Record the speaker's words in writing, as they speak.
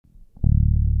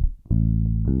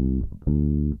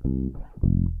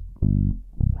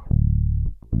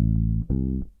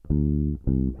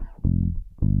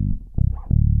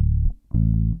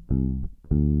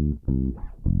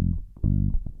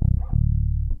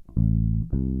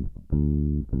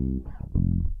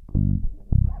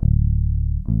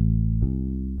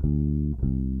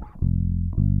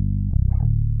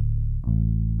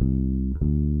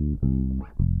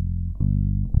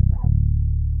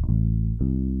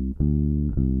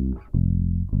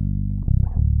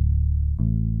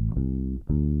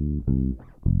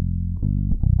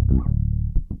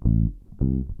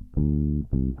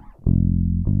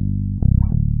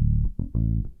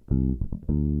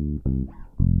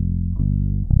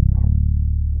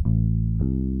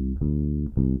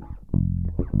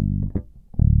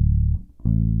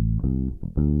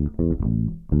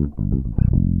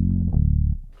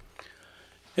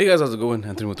Hey guys, how's it going?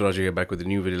 Anthony Muthurajah here, back with a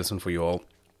new video lesson for you all.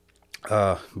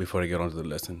 Before I get on to the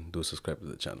lesson, do subscribe to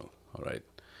the channel, alright?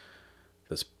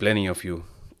 There's plenty of you,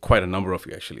 quite a number of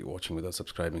you actually, watching without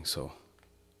subscribing, so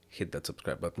hit that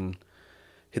subscribe button,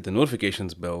 hit the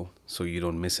notifications bell so you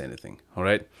don't miss anything,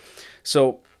 alright?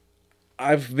 So,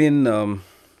 I've been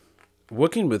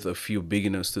working with a few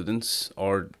beginner students,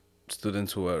 or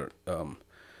students who are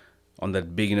on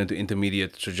that beginner to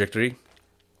intermediate trajectory.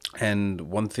 And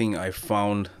one thing I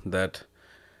found that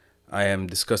I am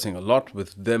discussing a lot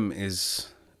with them is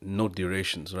note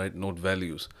durations, right? Note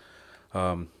values,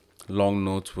 long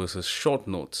notes versus short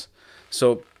notes.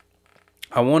 So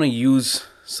I want to use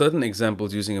certain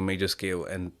examples using a major scale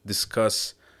and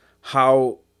discuss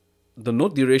how the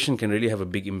note duration can really have a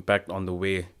big impact on the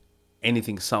way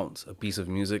anything sounds, a piece of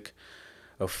music,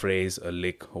 a phrase, a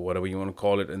lick, or whatever you want to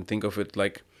call it. And think of it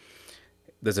like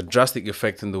there's a drastic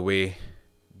effect in the way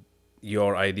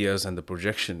your ideas and the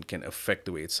projection can affect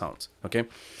the way it sounds. Okay,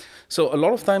 so a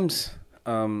lot of times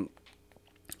I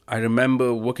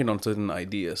remember working on certain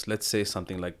ideas. Let's say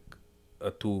something like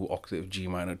a 2-octave G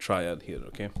minor triad here.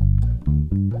 Okay,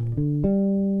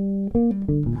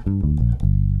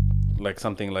 like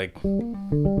something like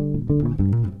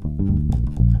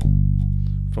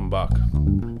from Bach.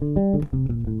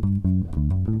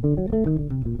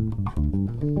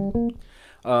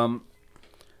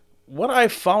 What I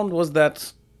found was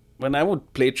that when I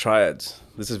would play triads,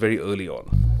 this is very early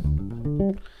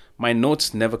on, my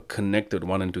notes never connected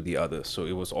one into the other. So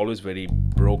it was always very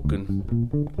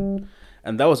broken.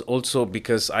 And that was also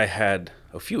because I had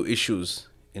a few issues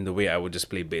in the way I would just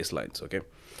play bass lines, okay?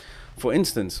 For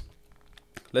instance,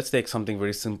 let's take something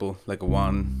very simple, like a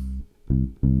 1,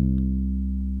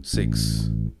 6,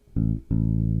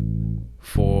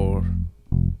 4,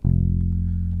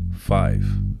 5.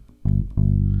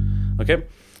 Okay,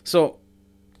 so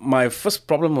my first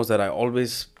problem was that I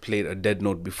always played a dead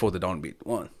note before the downbeat.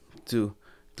 1, 2,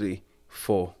 3,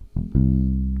 4.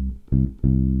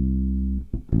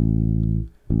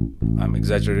 I'm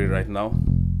exaggerating right now,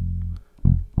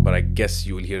 but I guess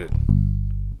you will hear it.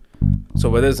 So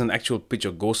whether it's an actual pitch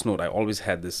or ghost note, I always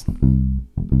had this.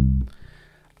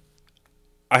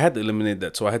 I had to eliminate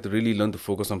that, so I had to really learn to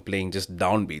focus on playing just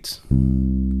downbeats.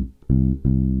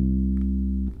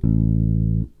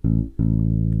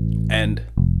 And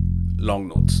long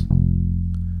notes.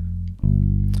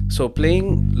 So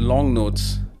playing long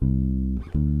notes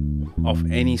of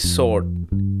any sort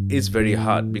is very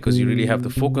hard because you really have to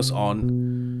focus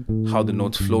on how the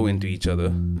notes flow into each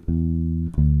other,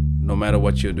 no matter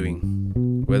what you're doing,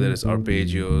 whether it's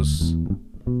arpeggios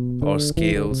or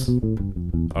scales,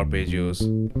 arpeggios.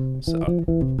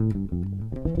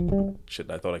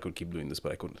 Shit, I thought I could keep doing this,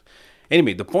 but I couldn't.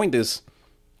 Anyway, the point is,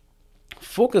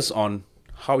 focus on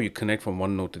how you connect from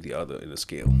one note to the other in a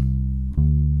scale.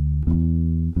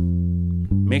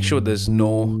 Make sure there's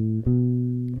no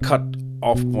cut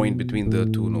off point between the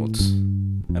two notes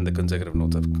and the consecutive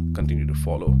notes that continue to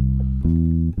follow.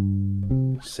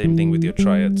 Same thing with your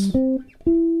triads.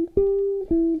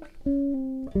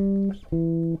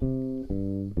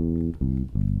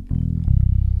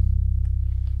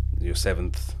 Your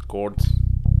 7th chords.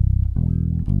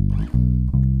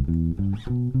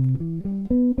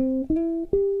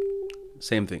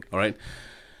 Same thing, all right?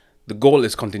 The goal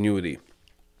is continuity.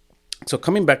 So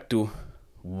coming back to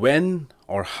when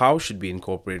or how should we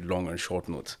incorporate long and short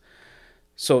notes.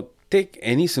 So take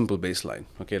any simple bass line.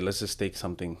 Okay, let's just take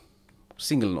something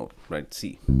single note, right?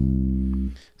 C.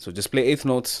 So just play 8th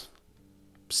notes,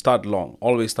 start long,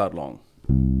 always start long.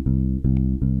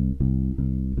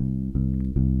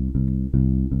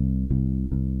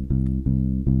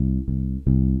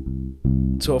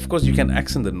 So of course you can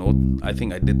accent the note. I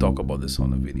think I did talk about this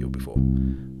on a video before.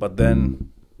 But then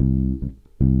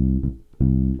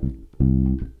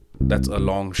that's a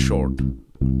long short.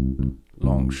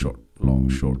 long, short, long,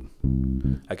 short.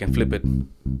 I can flip it.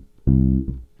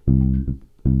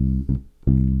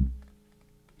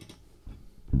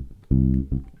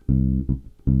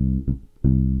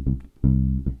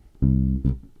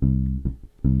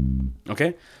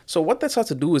 Okay, so what that starts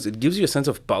to do is it gives you a sense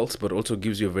of pulse, but also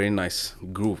gives you a very nice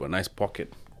groove, a nice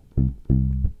pocket.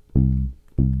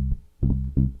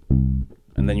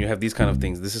 And then you have these kind of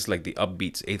things. This is like the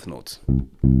upbeats, eighth notes.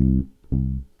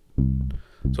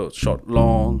 So it's short,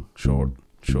 long, short,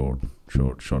 short,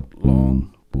 short, short,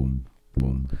 long, boom,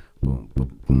 boom, boom,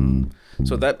 boom, boom.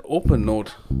 So that open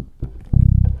note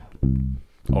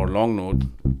or long note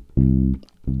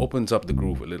opens up the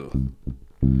groove a little.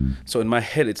 So in my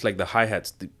head, it's like the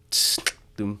hi-hats.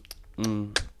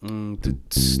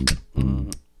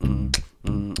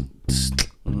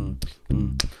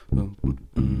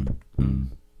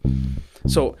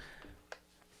 So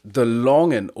the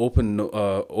long and open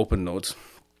notes,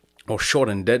 or short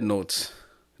and dead notes,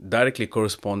 directly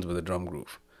corresponds with the drum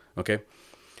groove. Okay,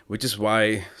 which is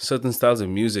why certain styles of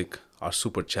music are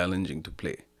super challenging to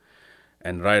play.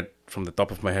 And right from the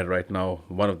top of my head right now,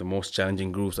 one of the most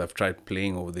challenging grooves I've tried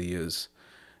playing over the years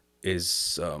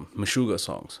is Meshuggah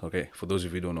songs. Okay, for those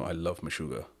of you who don't know, I love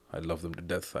Meshuggah. I love them to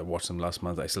death. I watched them last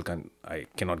month. I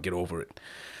cannot get over it.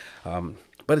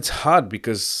 But it's hard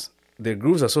because their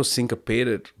grooves are so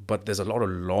syncopated, but there's a lot of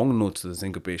long notes to the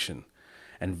syncopation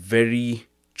and very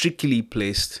trickily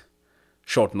placed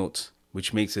short notes,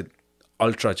 which makes it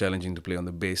ultra challenging to play on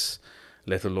the bass,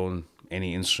 let alone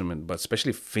any instrument. But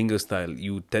especially fingerstyle,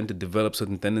 you tend to develop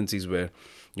certain tendencies where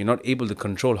you're not able to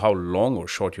control how long or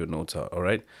short your notes are. All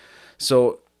right,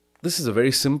 so this is a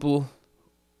very simple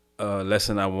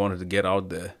lesson I wanted to get out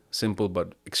there. Simple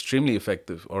but extremely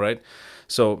effective. All right,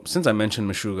 so since I mentioned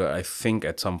Meshuggah, I think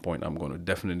at some point I'm going to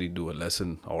definitely do a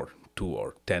lesson or 2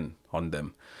 or 10 on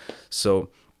them. So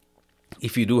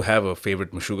if you do have a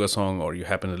favorite Meshuggah song, or you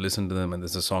happen to listen to them and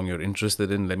there's a song you're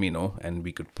interested in, let me know, and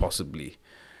we could possibly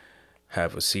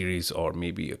have a series or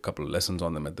maybe a couple of lessons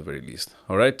on them at the very least.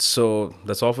 All right, so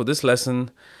that's all for this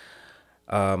lesson.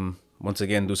 Once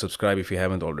again, do subscribe if you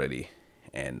haven't already,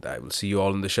 and I will see you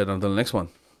all in the shed until the next one.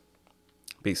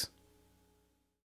 Peace.